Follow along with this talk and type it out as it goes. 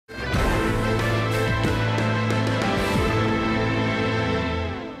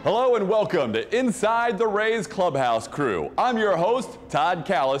Hello and welcome to Inside the Rays Clubhouse Crew. I'm your host, Todd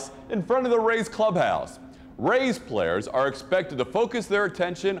Callis, in front of the Rays Clubhouse. Rays players are expected to focus their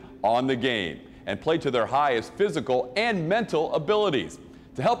attention on the game and play to their highest physical and mental abilities.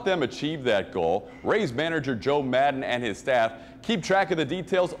 To help them achieve that goal, Rays manager Joe Madden and his staff keep track of the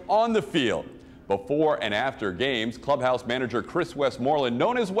details on the field. Before and after games, Clubhouse manager Chris Westmoreland,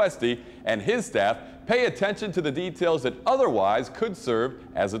 known as Westy, and his staff pay attention to the details that otherwise could serve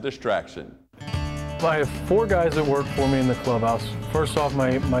as a distraction. I have 4 guys that work for me in the clubhouse. First off,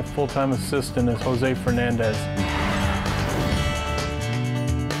 my full-time assistant is Jose Fernandez.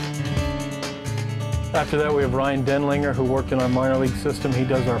 After that, we have Ryan Denlinger, who worked in our minor league system. He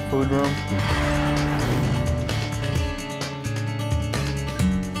does our food room.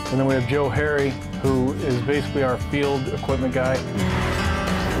 And then we have Joe Harry, who is basically our field equipment guy.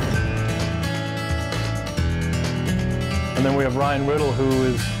 And then we have Ryan Riddle, who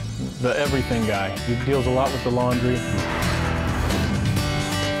is the everything guy. He deals a lot with the laundry.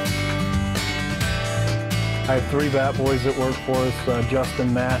 I have 3 bat boys that work for us,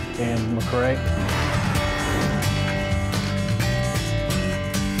 Justin, Matt, and McCray.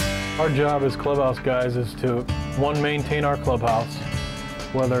 Our job as clubhouse guys is to, 1, maintain our clubhouse,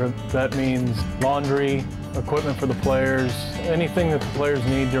 whether that means laundry, equipment for the players, anything that the players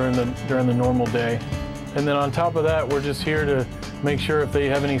need during the normal day. And then on top of that, we're just here to make sure if they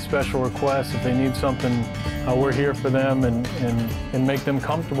have any special requests, if they need something, we're here for them and make them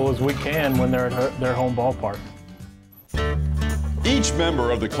comfortable as we can when they're at their home ballpark. Each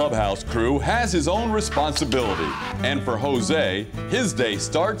member of the clubhouse crew has his own responsibility. And for Jose, his day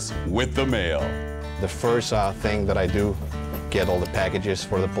starts with the mail. The first thing that I do, get all the packages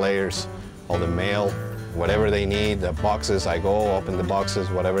for the players, all the mail, whatever they need, the boxes, I go open the boxes,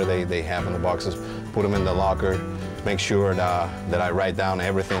 whatever they have in the boxes, put them in the locker, make sure that I write down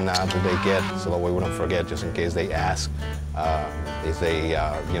everything that they get so that we wouldn't forget just in case they ask if they,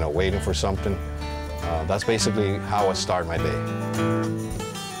 waiting for something. That's basically how I start my day.